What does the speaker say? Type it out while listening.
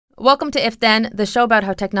Welcome to If Then, the show about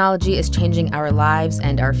how technology is changing our lives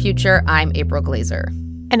and our future. I'm April Glazer.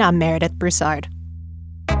 And I'm Meredith Broussard.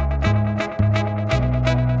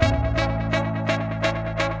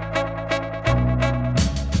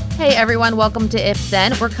 Hey everyone, welcome to If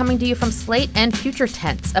Then. We're coming to you from Slate and Future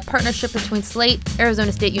Tense, a partnership between Slate,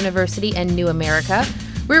 Arizona State University, and New America.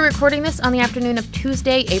 We're recording this on the afternoon of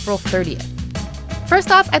Tuesday, April 30th. First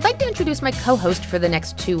off, I'd like to introduce my co-host for the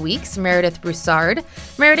next 2 weeks, Meredith Broussard.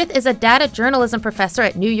 Meredith is a data journalism professor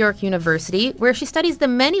at New York University, where she studies the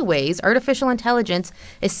many ways artificial intelligence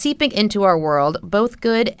is seeping into our world, both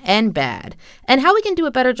good and bad, and how we can do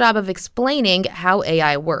a better job of explaining how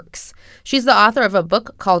AI works. She's the author of a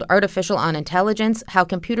book called Artificial on Intelligence: How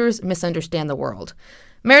Computers Misunderstand the World.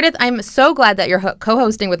 Meredith, I'm so glad that you're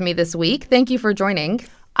co-hosting with me this week. Thank you for joining.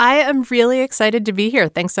 I am really excited to be here.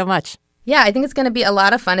 Thanks so much. Yeah, I think it's going to be a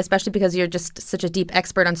lot of fun, especially because you're just such a deep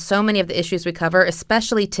expert on so many of the issues we cover,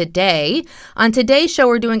 especially today. On today's show,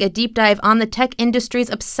 we're doing a deep dive on the tech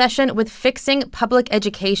industry's obsession with fixing public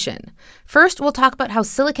education. First, we'll talk about how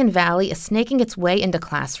Silicon Valley is snaking its way into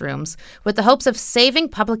classrooms with the hopes of saving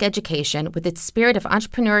public education with its spirit of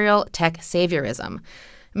entrepreneurial tech saviorism.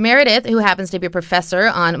 Meredith, who happens to be a professor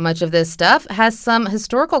on much of this stuff, has some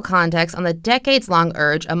historical context on the decades-long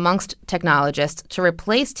urge amongst technologists to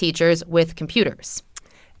replace teachers with computers.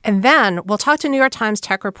 And then we'll talk to New York Times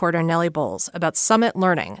tech reporter Nellie Bowles about Summit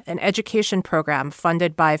Learning, an education program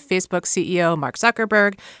funded by Facebook CEO Mark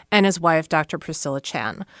Zuckerberg and his wife, Dr. Priscilla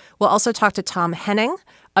Chan. We'll also talk to Tom Henning,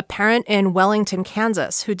 a parent in Wellington,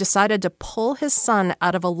 Kansas, who decided to pull his son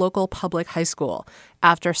out of a local public high school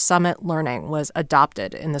after Summit Learning was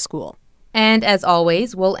adopted in the school. And as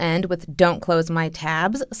always, we'll end with Don't Close My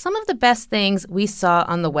Tabs, some of the best things we saw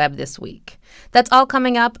on the web this week. That's all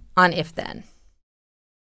coming up on If Then.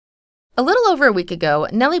 A little over a week ago,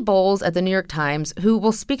 Nellie Bowles at the New York Times, who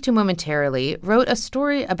we'll speak to momentarily, wrote a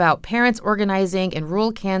story about parents organizing in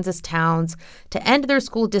rural Kansas towns to end their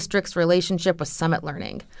school district's relationship with Summit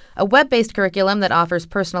Learning, a web-based curriculum that offers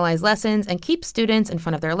personalized lessons and keeps students in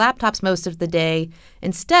front of their laptops most of the day,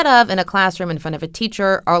 instead of in a classroom in front of a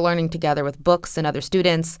teacher or learning together with books and other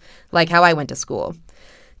students, like how I went to school.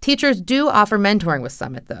 Teachers do offer mentoring with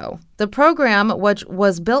Summit, though. The program, which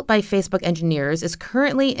was built by Facebook engineers, is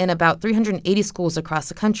currently in about 380 schools across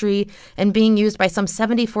the country and being used by some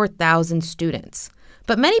 74,000 students.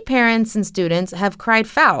 But many parents and students have cried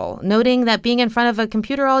foul, noting that being in front of a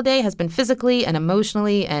computer all day has been physically and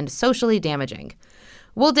emotionally and socially damaging.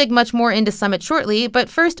 We'll dig much more into Summit shortly, but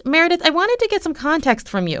first, Meredith, I wanted to get some context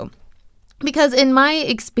from you. Because in my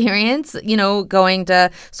experience, going to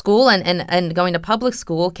school and going to public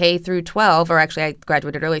school, K through 12, or actually I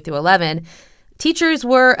graduated early through 11, teachers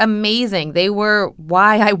were amazing. They were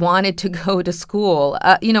why I wanted to go to school.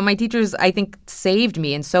 My teachers, I think, saved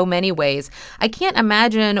me in so many ways. I can't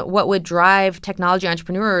imagine what would drive technology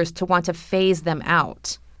entrepreneurs to want to phase them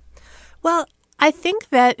out. Well, I think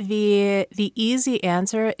that the easy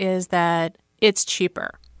answer is that it's cheaper.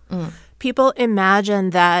 People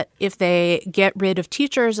imagine that if they get rid of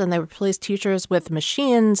teachers and they replace teachers with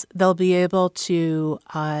machines, they'll be able to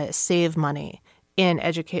save money in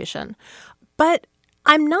education. But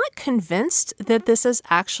I'm not convinced that this is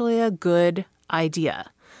actually a good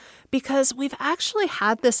idea, because we've actually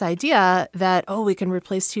had this idea that, we can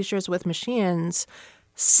replace teachers with machines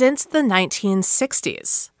since the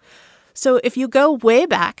 1960s. So if you go way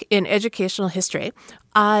back in educational history,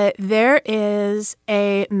 there is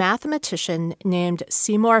a mathematician named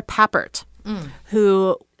Seymour Papert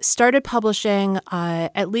who started publishing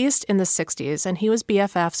at least in the 60s, and he was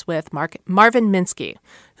BFFs with Marvin Minsky,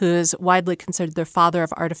 who's widely considered the father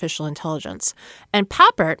of artificial intelligence. And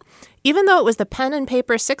Papert, even though it was the pen and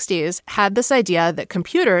paper 60s, had this idea that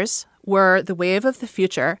computers were the wave of the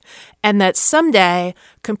future, and that someday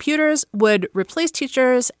computers would replace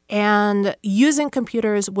teachers, and using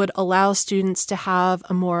computers would allow students to have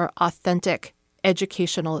a more authentic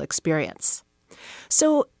educational experience.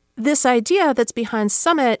 So this idea that's behind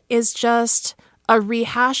Summit is just a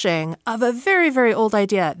rehashing of a very, very old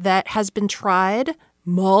idea that has been tried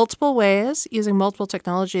multiple ways using multiple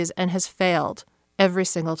technologies and has failed every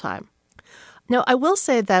single time. Now, I will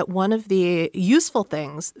say that one of the useful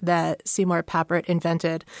things that Seymour Papert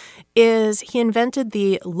invented is he invented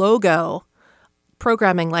the Logo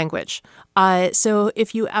programming language. So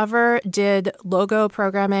if you ever did Logo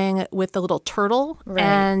programming with the little turtle, right,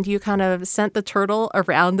 and you kind of sent the turtle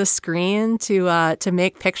around the screen to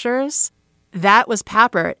make pictures, that was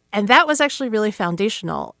Papert. And that was actually really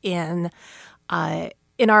foundational in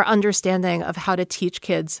our understanding of how to teach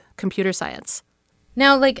kids computer science.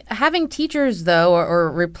 Now, like having teachers, though,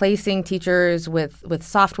 or replacing teachers with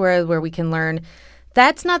software where we can learn,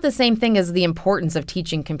 that's not the same thing as the importance of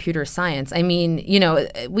teaching computer science. I mean,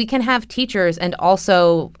 we can have teachers and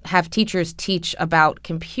also have teachers teach about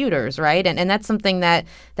computers, right? And that's something that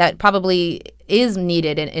probably is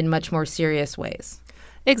needed in much more serious ways.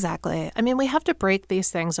 Exactly. I mean, we have to break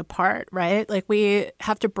these things apart, right? Like we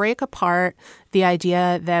have to break apart the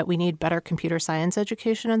idea that we need better computer science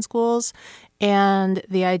education in schools and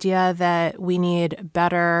the idea that we need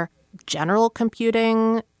better general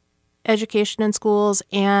computing education in schools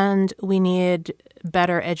and we need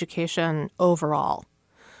better education overall.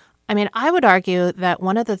 I mean, I would argue that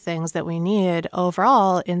one of the things that we need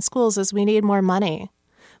overall in schools is we need more money.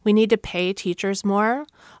 We need to pay teachers more.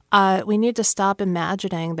 We need to stop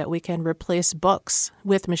imagining that we can replace books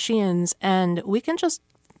with machines and we can just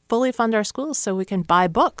fully fund our schools so we can buy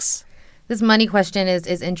books. This money question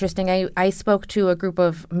is interesting. I spoke to a group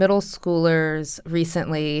of middle schoolers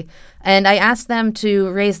recently, and I asked them to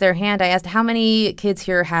raise their hand. I asked how many kids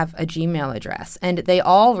here have a Gmail address, and they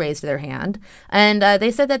all raised their hand. And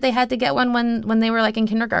they said that they had to get one when they were like in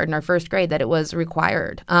kindergarten or first grade, that it was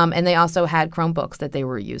required. And they also had Chromebooks that they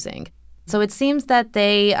were using. So it seems that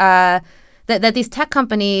that these tech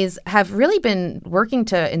companies have really been working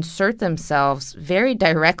to insert themselves very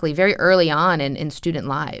directly, very early on in student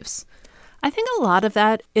lives. I think a lot of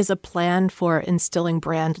that is a plan for instilling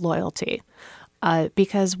brand loyalty.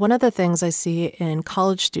 Because one of the things I see in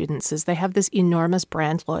college students is they have this enormous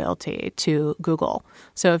brand loyalty to Google.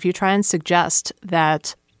 So if you try and suggest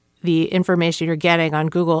that the information you're getting on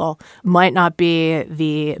Google might not be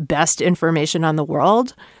the best information on the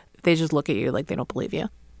world, they just look at you like they don't believe you.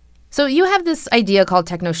 So you have this idea called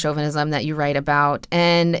techno-chauvinism that you write about,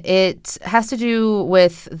 and it has to do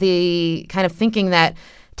with the kind of thinking that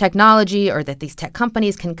technology or that these tech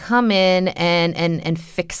companies can come in and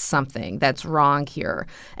fix something that's wrong here.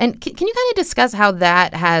 And can you kind of discuss how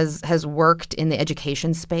that has worked in the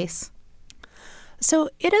education space? So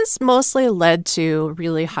it has mostly led to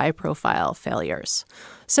really high-profile failures.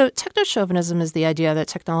 So techno-chauvinism is the idea that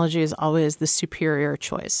technology is always the superior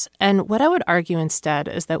choice. And what I would argue instead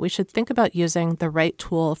is that we should think about using the right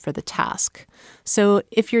tool for the task. So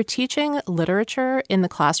if you're teaching literature in the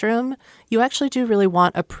classroom, you actually do really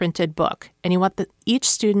want a printed book. And you want each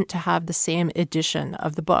student to have the same edition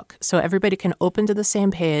of the book. So everybody can open to the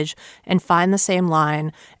same page and find the same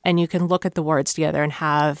line, and you can look at the words together and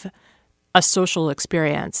have a social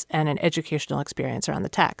experience and an educational experience around the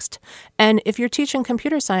text. And if you're teaching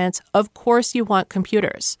computer science, of course you want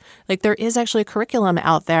computers. Like there is actually a curriculum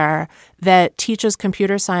out there that teaches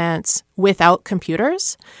computer science without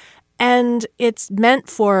computers. And it's meant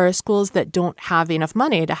for schools that don't have enough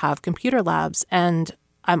money to have computer labs. And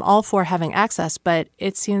I'm all for having access, but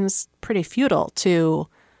it seems pretty futile to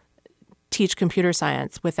teach computer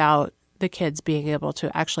science without the kids being able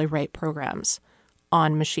to actually write programs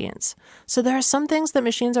on machines. So there are some things that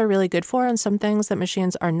machines are really good for and some things that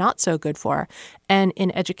machines are not so good for. And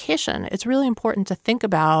in education, it's really important to think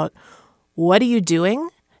about what are you doing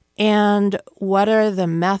and what are the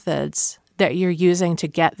methods that you're using to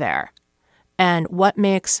get there and what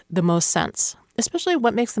makes the most sense, especially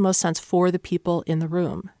what makes the most sense for the people in the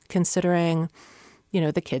room, considering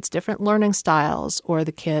the kids' different learning styles or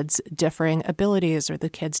the kids' differing abilities or the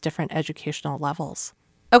kids' different educational levels.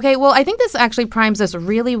 Okay, well, I think this actually primes us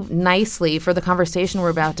really nicely for the conversation we're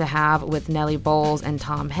about to have with Nellie Bowles and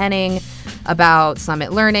Tom Henning about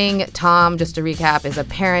Summit Learning. Tom, just to recap, is a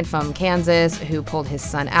parent from Kansas who pulled his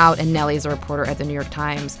son out, and Nellie is a reporter at the New York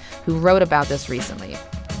Times who wrote about this recently.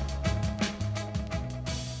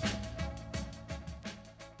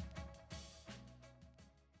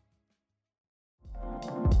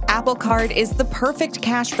 Apple Card is the perfect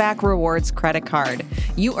cashback rewards credit card.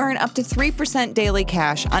 You earn up to 3% daily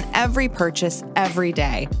cash on every purchase every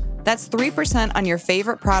day. That's 3% on your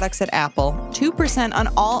favorite products at Apple, 2% on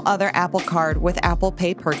all other Apple Card with Apple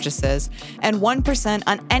Pay purchases, and 1%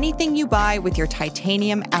 on anything you buy with your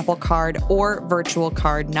titanium Apple Card or virtual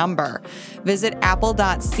card number. Visit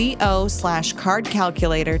apple.co/card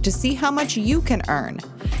calculator to see how much you can earn.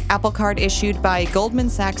 Apple Card issued by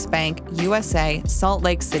Goldman Sachs Bank, USA, Salt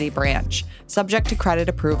Lake City branch. Subject to credit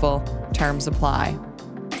approval. Terms apply.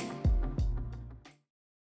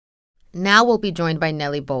 Now we'll be joined by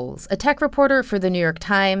Nellie Bowles, a tech reporter for the New York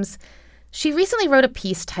Times. She recently wrote a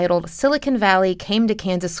piece titled Silicon Valley Came to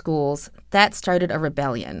Kansas Schools That Started a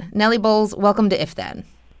Rebellion. Nellie Bowles, welcome to If Then.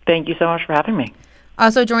 Thank you so much for having me.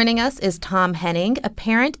 Also joining us is Tom Henning, a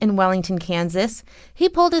parent in Wellington, Kansas. He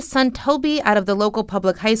pulled his son Toby out of the local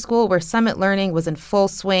public high school where Summit Learning was in full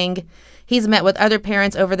swing. He's met with other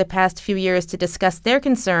parents over the past few years to discuss their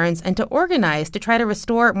concerns and to organize to try to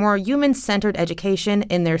restore more human-centered education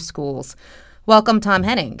in their schools. Welcome, Tom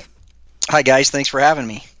Henning. Hi, guys. Thanks for having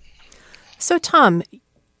me. So, Tom,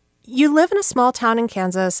 you live in a small town in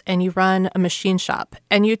Kansas and you run a machine shop,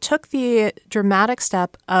 and you took the dramatic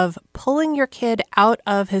step of pulling your kid out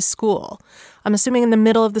of his school. I'm assuming in the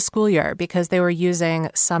middle of the school year because they were using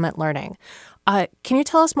Summit Learning. Can you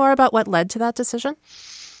tell us more about what led to that decision?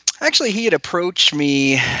 Actually, he had approached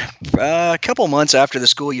me a couple months after the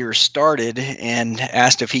school year started and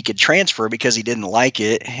asked if he could transfer because he didn't like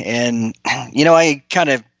it. And, I kind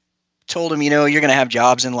of told him, you're going to have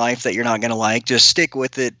jobs in life that you're not going to like. Just stick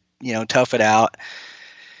with it, tough it out.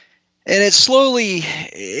 And it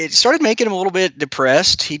started making him a little bit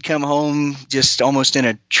depressed. He'd come home just almost in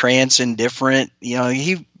a trance, indifferent.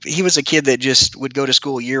 He was a kid that just would go to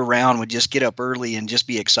school year round, would just get up early and just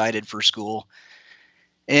be excited for school.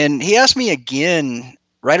 And he asked me again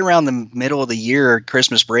right around the middle of the year,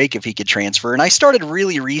 Christmas break, if he could transfer. And I started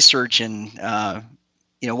really researching,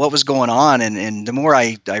 what was going on. And the more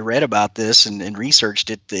I read about this and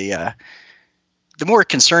researched it, the more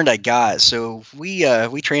concerned I got. So we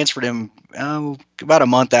transferred him about a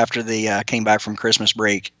month after they came back from Christmas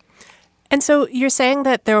break. And so you're saying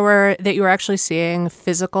that you were actually seeing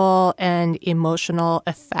physical and emotional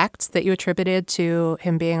effects that you attributed to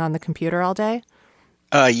him being on the computer all day?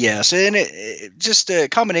 Yes, and it just a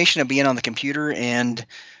combination of being on the computer and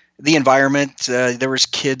the environment. There was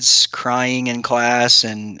kids crying in class,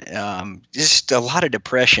 and just a lot of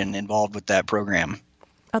depression involved with that program.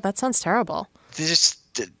 Oh, that sounds terrible.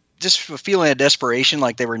 Just a feeling of desperation,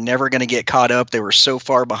 like they were never going to get caught up. They were so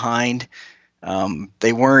far behind.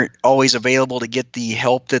 They weren't always available to get the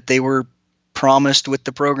help that they were promised with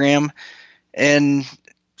the program, and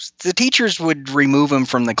the teachers would remove them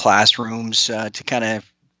from the classrooms to kind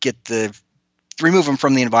of remove them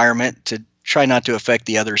from the environment to try not to affect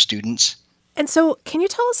the other students. And so can you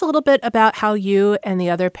tell us a little bit about how you and the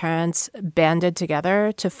other parents banded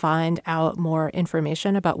together to find out more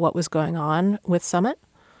information about what was going on with Summit?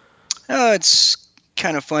 It's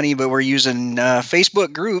kind of funny, but we're using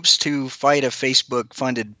Facebook groups to fight a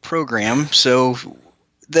Facebook-funded program. So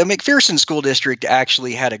the McPherson School District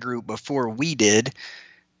actually had a group before we did.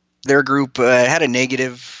 Their group had a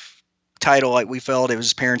negative title, like we felt it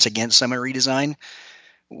was Parents Against Summit Redesign.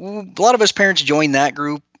 A lot of us parents joined that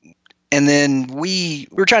group, and then we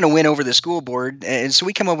were trying to win over the school board, and so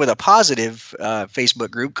we come up with a positive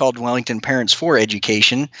Facebook group called Wellington Parents for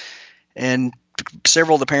Education, and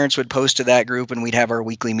several of the parents would post to that group, and we'd have our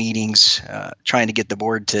weekly meetings trying to get the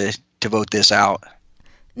board to vote this out.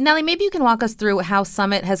 Nellie, maybe you can walk us through how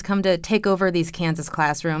Summit has come to take over these Kansas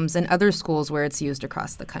classrooms and other schools where it's used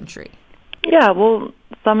across the country. Yeah, well,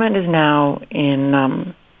 Summit is now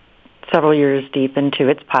in several years deep into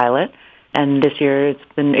its pilot, and this year it's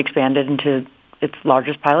been expanded into its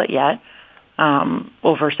largest pilot yet.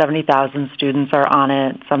 Over 70,000 students are on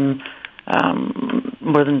it. Some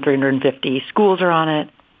more than 350 schools are on it.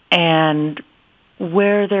 And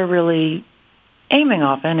where they're really aiming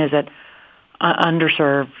often is at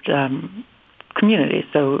underserved communities.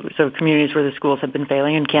 So communities where the schools have been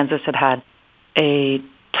failing, and Kansas had a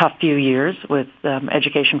tough few years with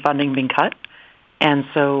education funding being cut. And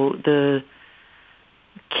so the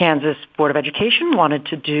Kansas Board of Education wanted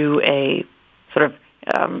to do a sort of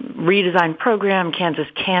redesigned program, Kansas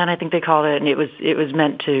Can, I think they called it, and it was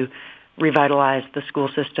meant to revitalize the school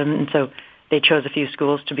system. And so they chose a few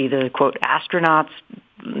schools to be the, quote, astronauts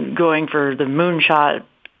going for the moonshot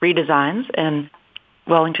redesigns, and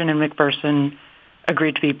Wellington and McPherson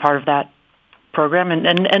agreed to be part of that program.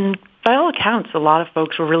 And by all accounts, a lot of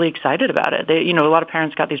folks were really excited about it. A lot of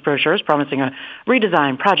parents got these brochures promising a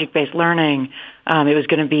redesign, project-based learning. It was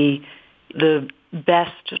going to be the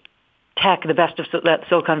best tech, the best of that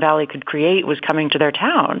Silicon Valley could create was coming to their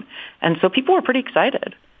town. And so people were pretty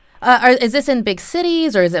excited. Is this in big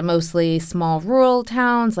cities, or is it mostly small rural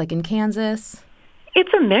towns like in Kansas?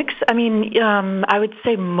 It's a mix. I mean, I would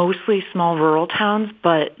say mostly small rural towns,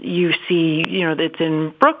 but you see, it's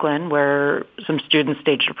in Brooklyn where some students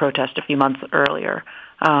staged a protest a few months earlier.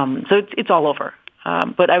 So it's all over.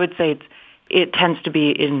 But I would say it tends to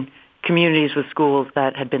be in communities with schools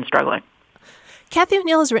that had been struggling. Kathy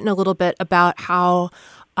O'Neill has written a little bit about how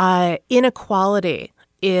inequality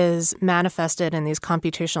is manifested in these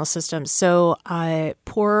computational systems. So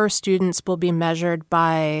poorer students will be measured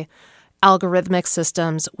by algorithmic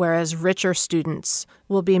systems, whereas richer students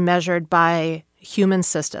will be measured by human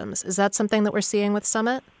systems. Is that something that we're seeing with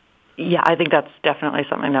Summit? Yeah, I think that's definitely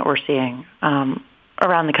something that we're seeing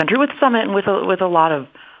around the country with Summit and with a lot of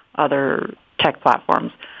other tech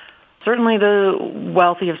platforms. Certainly the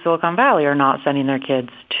wealthy of Silicon Valley are not sending their kids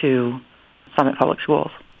to Summit Public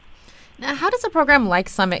Schools. Now, how does a program like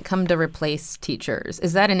Summit come to replace teachers?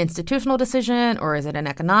 Is that an institutional decision or is it an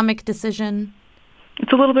economic decision?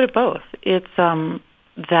 It's a little bit of both. It's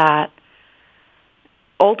that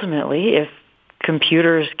ultimately, if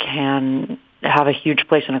computers can have a huge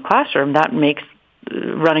place in a classroom, that makes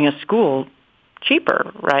running a school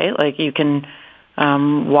cheaper, right? Like you can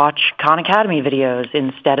watch Khan Academy videos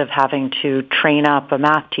instead of having to train up a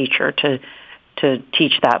math teacher to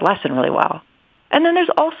teach that lesson really well. And then there's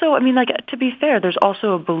also, to be fair, there's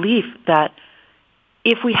also a belief that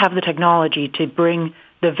if we have the technology to bring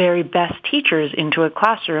the very best teachers into a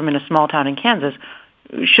classroom in a small town in Kansas,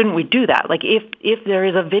 shouldn't we do that? Like if there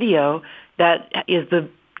is a video that is the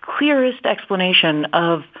clearest explanation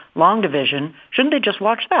of long division, shouldn't they just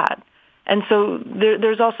watch that? And so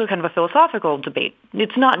there's also kind of a philosophical debate.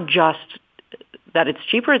 It's not just that it's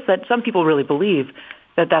cheaper, it's that some people really believe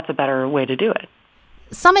that that's a better way to do it.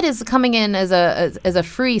 Summit is coming in as a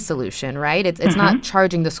free solution, right? It's not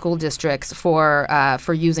charging the school districts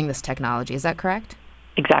for using this technology. Is that correct?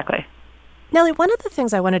 Exactly. Nellie, one of the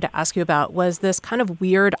things I wanted to ask you about was this kind of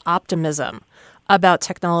weird optimism about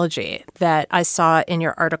technology that I saw in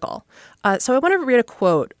your article. So I want to read a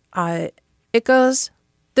quote. It goes,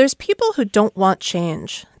 "There's people who don't want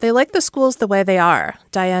change. They like the schools the way they are,"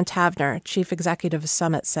 Diane Tavner, chief executive of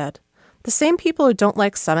Summit, said. The same people who don't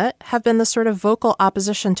like Summit have been the sort of vocal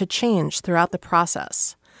opposition to change throughout the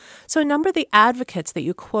process. So a number of the advocates that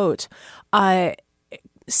you quote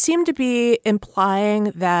seem to be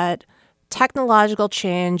implying that technological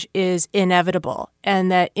change is inevitable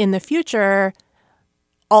and that in the future,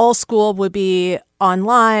 all school would be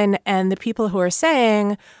online, and the people who are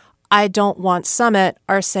saying, I don't want Summit,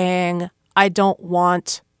 are saying, I don't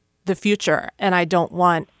want the future and I don't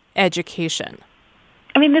want education.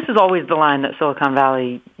 This is always the line that Silicon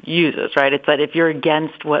Valley uses, right? It's that if you're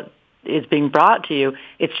against what is being brought to you,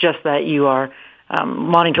 it's just that you are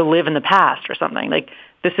wanting to live in the past or something.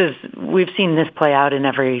 We've seen this play out in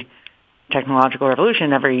every technological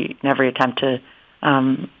revolution, every attempt to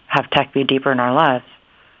have tech be deeper in our lives.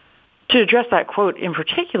 To address that quote in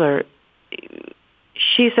particular,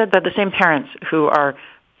 she said that the same parents who are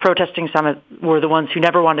protesting Summit were the ones who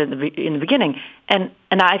never wanted it in the beginning. And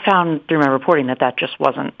I found through my reporting that just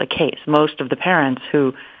wasn't the case. Most of the parents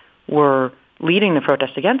who were leading the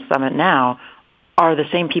protest against Summit now are the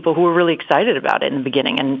same people who were really excited about it in the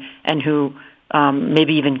beginning and who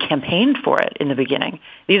maybe even campaigned for it in the beginning.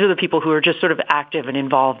 These are the people who are just sort of active and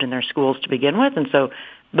involved in their schools to begin with. And so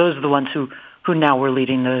those are the ones who now were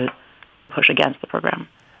leading the push against the program.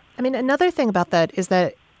 Another thing about that is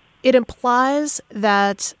that it implies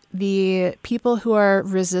that the people who are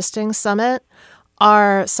resisting Summit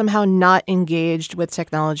are somehow not engaged with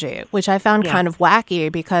technology, which I found kind of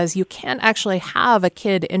wacky because you can't actually have a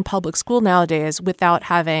kid in public school nowadays without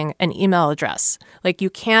having an email address. Like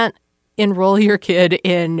you can't enroll your kid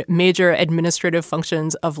in major administrative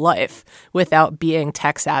functions of life without being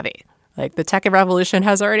tech savvy. Like the tech revolution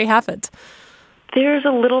has already happened. There's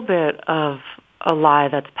a little bit of a lie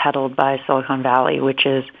that's peddled by Silicon Valley, which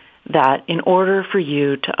is that in order for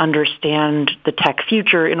you to understand the tech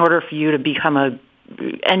future, in order for you to become an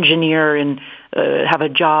engineer and have a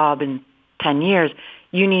job in 10 years,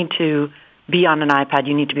 you need to be on an iPad,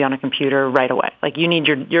 you need to be on a computer right away. Like you need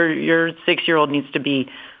your 6-year-old needs to be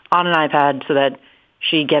on an iPad so that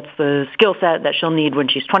she gets the skill set that she'll need when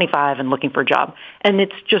she's 25 and looking for a job. And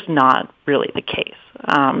it's just not really the case.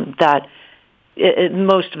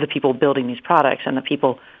 Most of the people building these products and the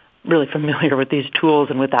people really familiar with these tools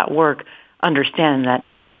and with that work understand that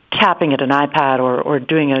tapping at an iPad or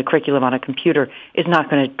doing a curriculum on a computer is not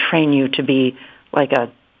going to train you to be like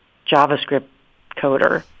a JavaScript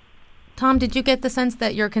coder. Tom, did you get the sense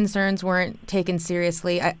that your concerns weren't taken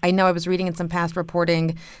seriously? I know I was reading in some past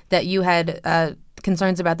reporting that you had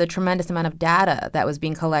concerns about the tremendous amount of data that was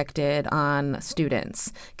being collected on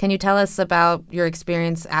students. Can you tell us about your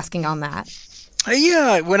experience asking on that?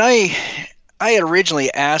 Yeah, when I had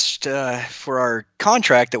originally asked for our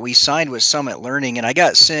contract that we signed with Summit Learning, and I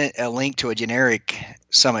got sent a link to a generic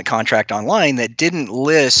Summit contract online that didn't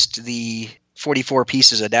list the 44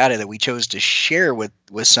 pieces of data that we chose to share with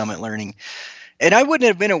Summit Learning. And I wouldn't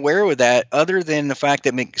have been aware of that other than the fact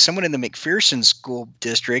that someone in the McPherson School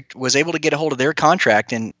District was able to get a hold of their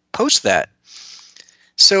contract and post that.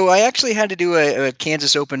 So I actually had to do a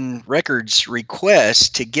Kansas Open Records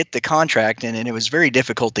request to get the contract, and it was very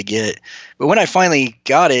difficult to get. But when I finally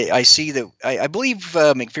got it, I see that I believe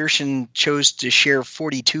McPherson chose to share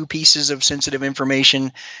 42 pieces of sensitive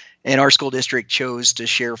information, and our school district chose to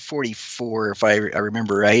share 44, if I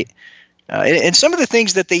remember right. And some of the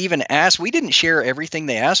things that they even asked, we didn't share everything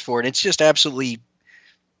they asked for, and it's just absolutely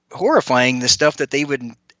horrifying, the stuff that they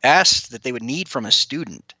would ask that they would need from a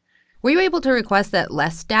student. Were you able to request that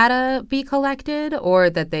less data be collected, or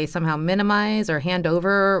that they somehow minimize or hand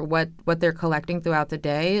over what they're collecting throughout the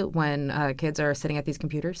day when kids are sitting at these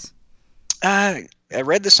computers? I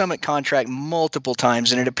read the Summit contract multiple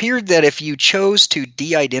times, and it appeared that if you chose to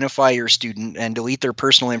de-identify your student and delete their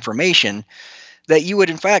personal information, that you would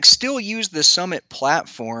in fact still use the Summit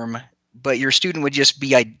platform, but your student would just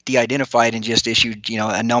be de-identified and just issued,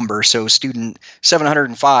 a number. So student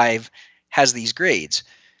 705 has these grades.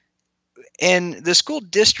 And the school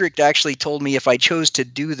district actually told me if I chose to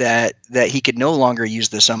do that he could no longer use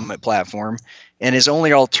the Summit platform, and his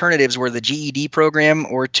only alternatives were the GED program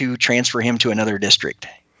or to transfer him to another district.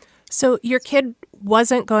 So your kid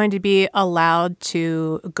wasn't going to be allowed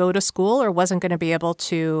to go to school, or wasn't going to be able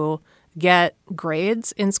to get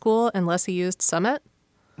grades in school unless he used Summit?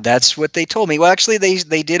 That's what they told me. Well, actually,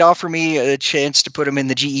 they did offer me a chance to put him in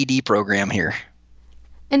the GED program here.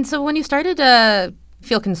 And so when you started to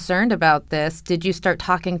feel concerned about this, did you start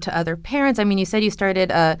talking to other parents? I mean, you said you started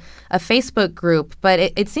a Facebook group, but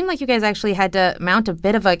it seemed like you guys actually had to mount a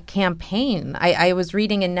bit of a campaign. I was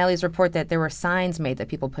reading in Nellie's report that there were signs made that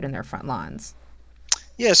people put in their front lawns.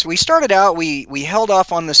 Yes, we started out, we held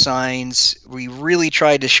off on the signs. We really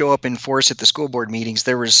tried to show up in force at the school board meetings.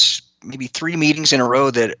 There was maybe 3 meetings in a row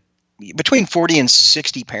that between 40 and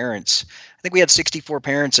 60 parents. I think we had 64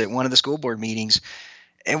 parents at one of the school board meetings.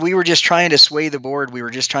 And we were just trying to sway the board. We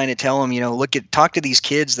were just trying to tell them, talk to these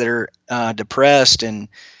kids that are depressed, and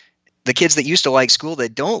the kids that used to like school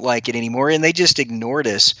that don't like it anymore, and they just ignored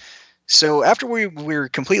us. So after we were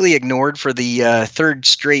completely ignored for the third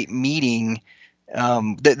straight meeting,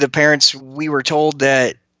 the parents, we were told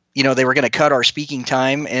that, they were going to cut our speaking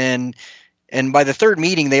time, and by the third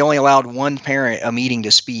meeting, they only allowed one parent a meeting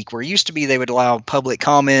to speak, where it used to be they would allow public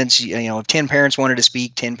comments. If 10 parents wanted to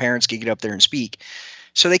speak, 10 parents could get up there and speak.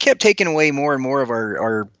 So they kept taking away more and more of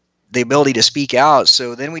the ability to speak out.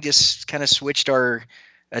 So then we just kind of switched our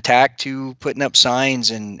attack to putting up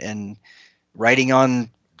signs and writing on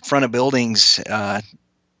front of buildings.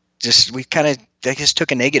 We kind of, I guess,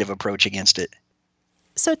 took a negative approach against it.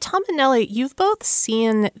 So Tom and Nellie, you've both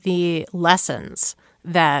seen the lessons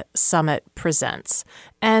that Summit presents.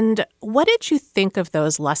 And what did you think of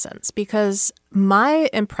those lessons? Because my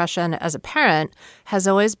impression as a parent has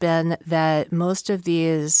always been that most of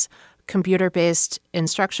these computer-based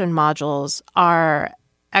instruction modules are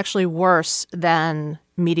actually worse than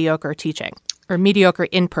mediocre teaching, or mediocre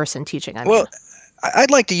in-person teaching. Well, I'd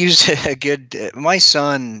like to use my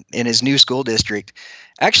son in his new school district.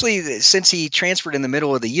 Actually, since he transferred in the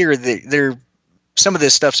middle of the year, some of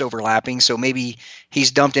this stuff's overlapping, so maybe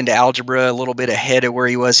he's dumped into algebra a little bit ahead of where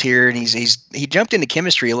he was here, and he jumped into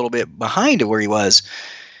chemistry a little bit behind of where he was.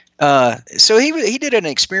 So he did an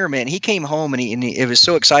experiment. He came home and he was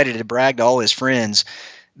so excited to brag to all his friends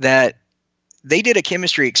that they did a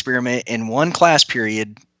chemistry experiment in one class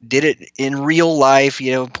period, did it in real life,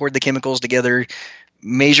 poured the chemicals together,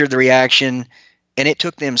 measured the reaction, and it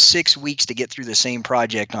took them 6 weeks to get through the same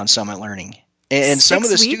project on Summit Learning. And some of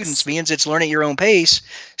the students, being it's learn at your own pace,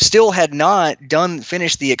 still had not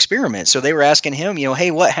finished the experiment. So they were asking him, hey,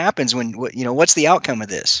 what happens what's the outcome of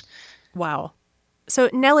this? Wow. So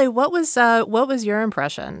Nellie, what was your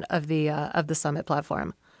impression of the Summit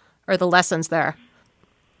platform, or the lessons there?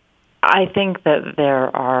 I think that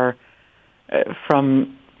there are,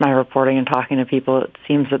 from my reporting and talking to people, it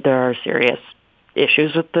seems that there are serious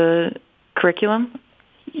issues with the curriculum.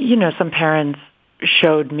 Some parents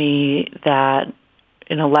showed me that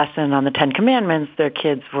in a lesson on the 10 Commandments, their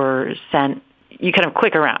kids were sent, you kind of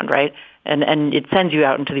click around, right? And it sends you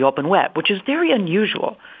out into the open web, which is very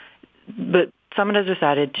unusual. But Summit has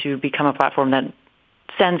decided to become a platform that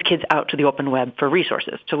sends kids out to the open web for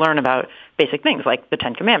resources to learn about basic things like the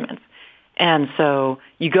 10 Commandments. And so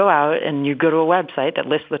you go out and you go to a website that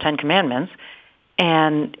lists the 10 Commandments,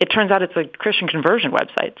 and it turns out it's a Christian conversion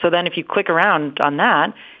website. So then if you click around on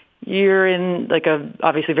that, you're in like a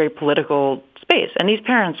obviously very political space. And these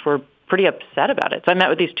parents were pretty upset about it. So I met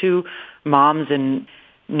with these 2 moms in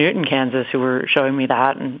Newton, Kansas, who were showing me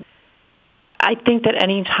that. And I think that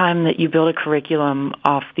any time that you build a curriculum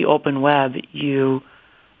off the open web, you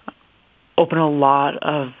open a lot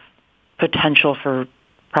of potential for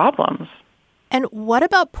problems. And what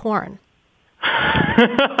about porn?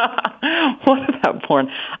 What about porn?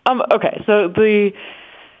 Okay, so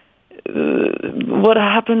what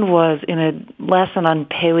happened was in a lesson on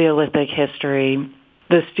Paleolithic history,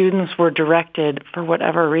 the students were directed, for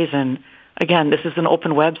whatever reason, again, this is an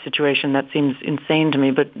open web situation that seems insane to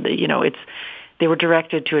me, but they were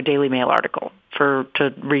directed to a Daily Mail article to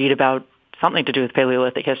read about something to do with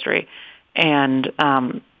Paleolithic history. And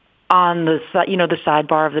on the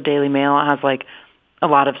sidebar of the Daily Mail, it has like a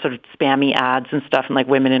lot of sort of spammy ads and stuff, and like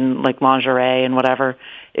women in like lingerie and whatever.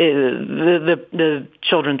 The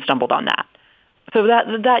children stumbled on that. So that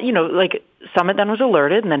like Summit then was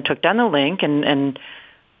alerted and then took down the link, and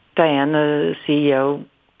Diane, the CEO,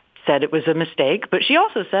 said it was a mistake. But she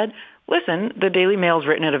also said, listen, the Daily Mail's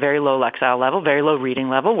written at a very low Lexile level, very low reading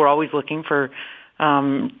level. We're always looking for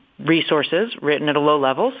resources written at a low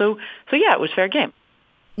level. So yeah, it was fair game.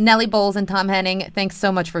 Nellie Bowles and Tom Henning, thanks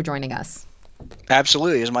so much for joining us.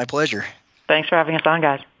 Absolutely. It was my pleasure. Thanks for having us on,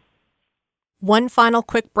 guys. One final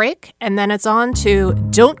quick break, and then it's on to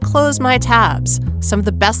Don't Close My Tabs, some of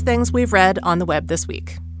the best things we've read on the web this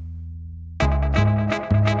week.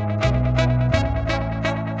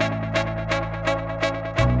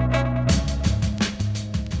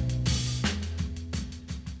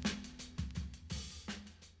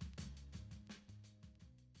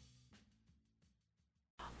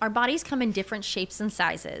 Our bodies come in different shapes and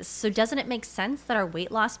sizes, so doesn't it make sense that our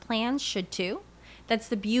weight loss plans should too? That's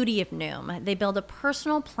the beauty of Noom. They build a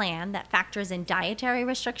personal plan that factors in dietary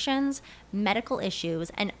restrictions, medical issues,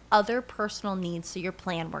 and other personal needs so your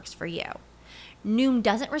plan works for you. Noom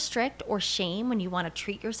doesn't restrict or shame when you want to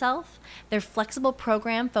treat yourself. Their flexible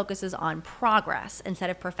program focuses on progress instead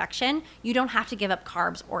of perfection. You don't have to give up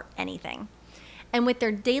carbs or anything. And with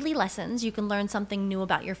their daily lessons, you can learn something new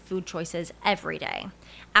about your food choices every day.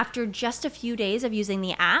 After just a few days of using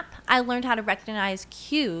the app, I learned how to recognize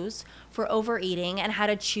cues for overeating and how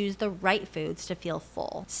to choose the right foods to feel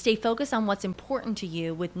full. Stay focused on what's important to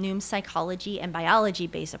you with Noom's psychology and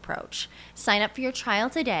biology-based approach. Sign up for your trial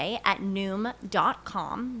today at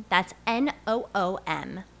Noom.com. That's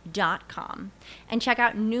Noom.com. And check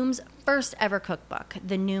out Noom's first ever cookbook,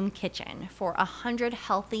 The Noom Kitchen, for 100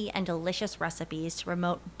 healthy and delicious recipes to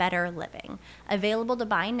promote better living. Available to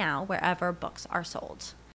buy now wherever books are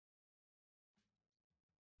sold.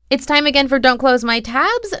 It's time again for Don't Close My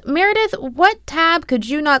Tabs. Meredith, what tab could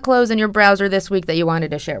you not close in your browser this week that you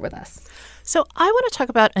wanted to share with us? So I want to talk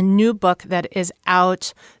about a new book that is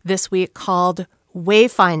out this week called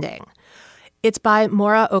Wayfinding. It's by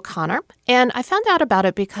Maura O'Connor, and I found out about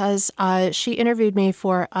it because she interviewed me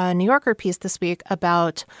for a New Yorker piece this week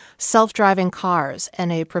about self-driving cars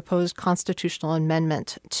and a proposed constitutional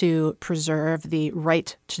amendment to preserve the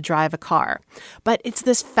right to drive a car. But it's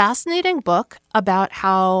this fascinating book about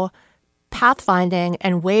how pathfinding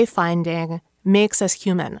and wayfinding makes us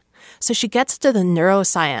human. So she gets to the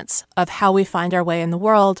neuroscience of how we find our way in the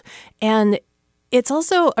world, and it's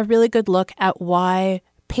also a really good look at why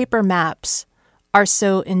paper maps are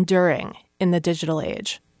so enduring in the digital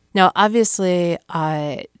age. Now, obviously,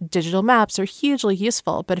 digital maps are hugely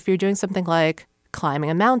useful, but if you're doing something like climbing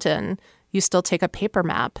a mountain, you still take a paper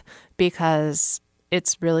map because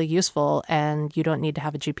it's really useful and you don't need to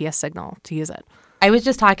have a GPS signal to use it. I was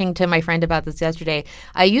just talking to my friend about this yesterday.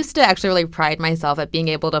 I used to actually really pride myself at being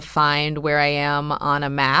able to find where I am on a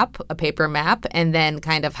map, a paper map, and then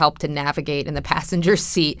kind of help to navigate in the passenger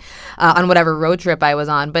seat on whatever road trip I was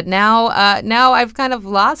on. But now I've kind of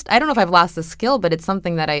lost, I don't know if I've lost the skill, but it's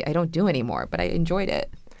something that I don't do anymore, but I enjoyed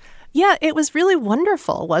it. Yeah, it was really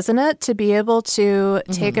wonderful, wasn't it, to be able to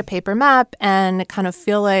take a paper map and kind of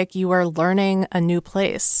feel like you were learning a new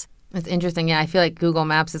place. It's interesting. Yeah, I feel like Google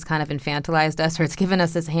Maps has kind of infantilized us, or it's given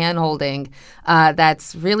us this hand-holding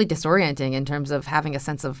that's really disorienting in terms of having a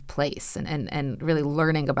sense of place and really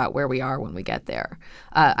learning about where we are when we get there.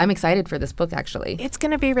 I'm excited for this book, actually. It's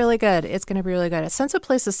going to be really good. It's going to be really good. A sense of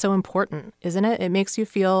place is so important, isn't it? It makes you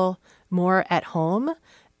feel more at home,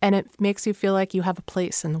 and it makes you feel like you have a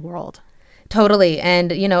place in the world. Totally.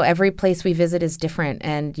 And, every place we visit is different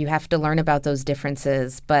and you have to learn about those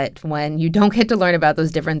differences. But when you don't get to learn about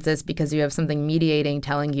those differences because you have something mediating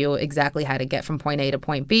telling you exactly how to get from point A to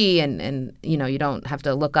point B and you don't have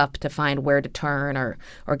to look up to find where to turn or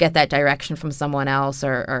get that direction from someone else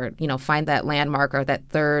or find that landmark or that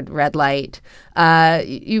third red light,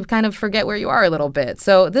 you kind of forget where you are a little bit.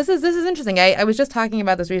 So this is interesting. I was just talking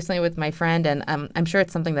about this recently with my friend, and I'm sure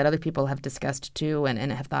it's something that other people have discussed too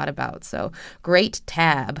and have thought about. So great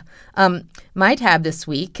tab. My tab this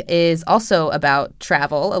week is also about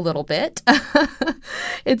travel a little bit.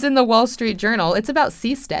 It's in the Wall Street Journal. It's about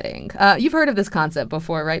seasteading. You've heard of this concept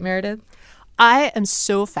before, right, Meredith? I am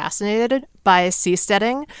so fascinated by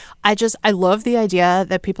seasteading. I love the idea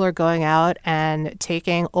that people are going out and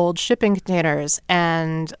taking old shipping containers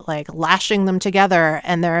and like lashing them together,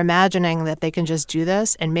 and they're imagining that they can just do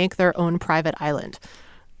this and make their own private island.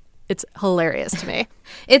 It's hilarious to me.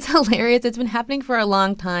 It's hilarious. It's been happening for a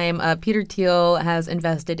long time. Peter Thiel has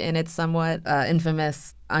invested in it, somewhat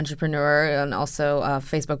infamous entrepreneur and also a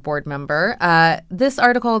Facebook board member. This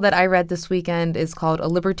article that I read this weekend is called "A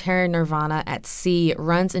Libertarian Nirvana at Sea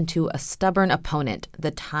Runs into a Stubborn Opponent,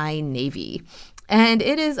 the Thai Navy." And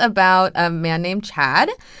it is about a man named Chad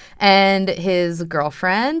and his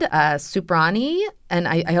girlfriend, Subrani, and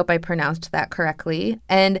I hope I pronounced that correctly.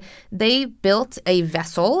 And they built a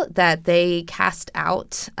vessel that they cast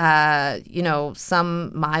out,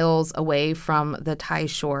 some miles away from the Thai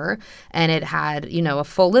shore. And it had, a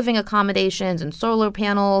full living accommodations and solar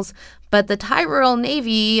panels. But the Thai Royal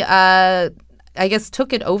Navy I guess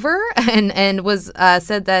took it over and was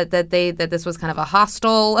said that this was kind of a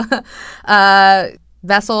hostile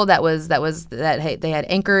vessel that they had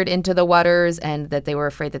anchored into the waters, and that they were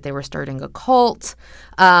afraid that they were starting a cult.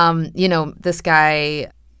 This guy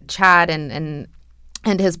Chad and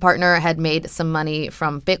his partner had made some money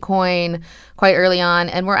from Bitcoin quite early on,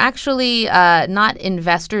 and we're actually not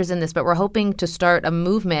investors in this, but we're hoping to start a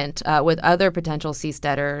movement with other potential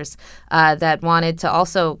seasteaders that wanted to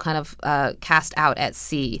also kind of cast out at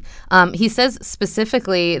sea. He says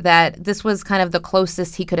specifically that this was kind of the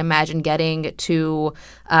closest he could imagine getting to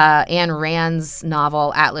Ayn Rand's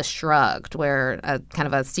novel Atlas Shrugged, where kind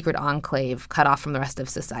of a secret enclave cut off from the rest of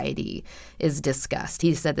society is discussed.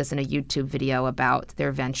 He said this in a YouTube video about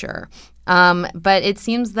their venture. But it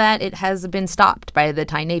seems that it has been stopped by the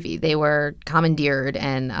Thai Navy. They were commandeered,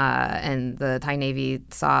 and the Thai Navy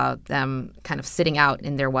saw them kind of sitting out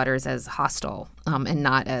in their waters as hostile and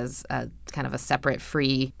not as kind of a separate,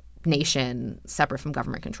 free nation, separate from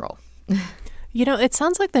government control. It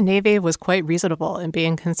sounds like the Navy was quite reasonable in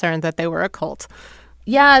being concerned that they were a cult.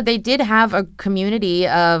 Yeah, they did have a community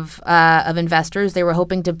of investors. They were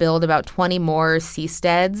hoping to build about 20 more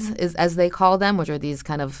seasteads, as they call them, which are these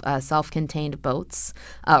kind of self-contained boats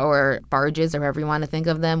or barges, or however you want to think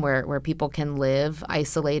of them, where people can live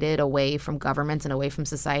isolated away from governments and away from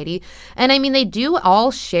society. And I mean, they do all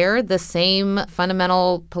share the same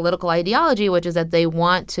fundamental political ideology, which is that they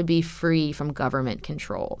want to be free from government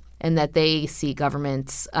control, and that they see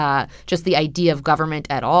governments, just the idea of government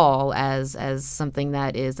at all, as something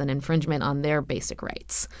that is an infringement on their basic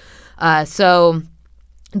rights. So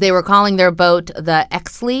they were calling their boat the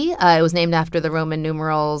Exley. It was named after the Roman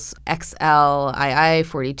numerals XLII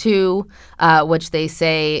 42, which they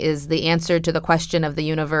say is the answer to the question of the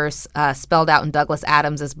universe spelled out in Douglas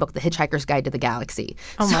Adams' book, The Hitchhiker's Guide to the Galaxy.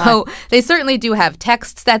 So they certainly do have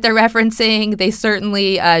texts that they're referencing. They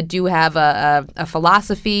certainly do have a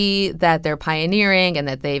philosophy that they're pioneering, and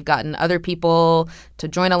that they've gotten other people to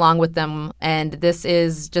join along with them. And this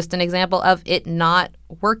is just an example of it not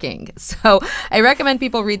working. So I recommend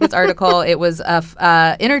people read this article. It was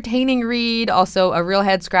a entertaining read, also a real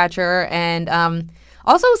head scratcher, and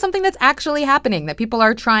also something that's actually happening, that people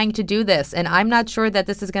are trying to do this. And I'm not sure that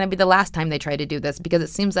this is going to be the last time they try to do this, because it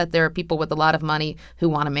seems that there are people with a lot of money who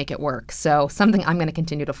want to make it work. So something I'm going to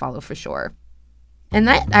continue to follow for sure. And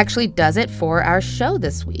that actually does it for our show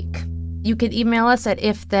this week. You can email us at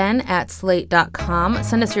ifthen@slate.com.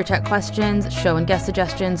 Send us your tech questions, show and guest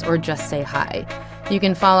suggestions, or just say hi. You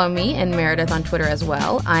can follow me and Meredith on Twitter as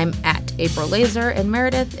well. I'm at April Laser, and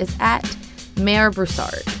Meredith is at Mayor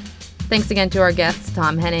Broussard. Thanks again to our guests,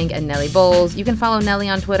 Tom Henning and Nellie Bowles. You can follow Nellie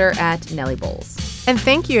on Twitter at Nellie Bowles. And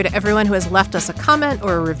thank you to everyone who has left us a comment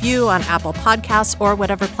or a review on Apple Podcasts or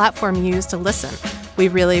whatever platform you use to listen. We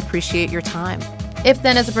really appreciate your time. If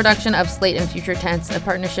Then is a production of Slate and Future Tense, a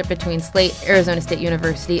partnership between Slate, Arizona State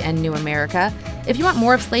University, and New America. If you want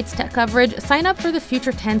more of Slate's tech coverage, sign up for the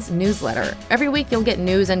Future Tense newsletter. Every week you'll get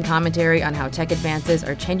news and commentary on how tech advances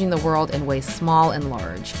are changing the world in ways small and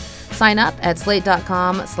large. Sign up at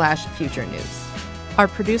slate.com/future news. Our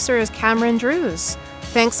producer is Cameron Drews.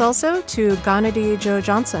 Thanks also to Ganadi Joe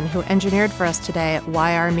Johnson, who engineered for us today at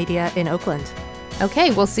YR Media in Oakland.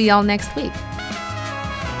 Okay, we'll see y'all next week.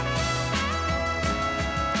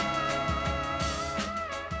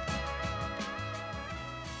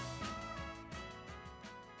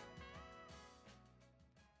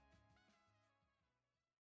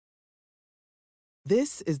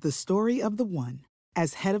 This is the story of the one.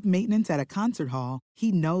 As head of maintenance at a concert hall, he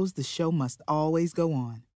knows the show must always go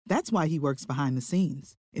on. That's why he works behind the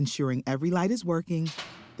scenes, ensuring every light is working,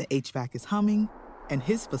 the HVAC is humming, and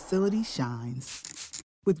his facility shines.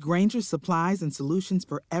 With Granger's supplies and solutions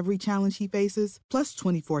for every challenge he faces, plus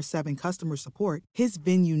 24/7 customer support, his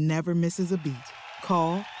venue never misses a beat.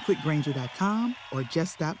 Call quickgranger.com or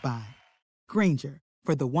just stop by. Granger,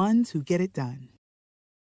 for the ones who get it done.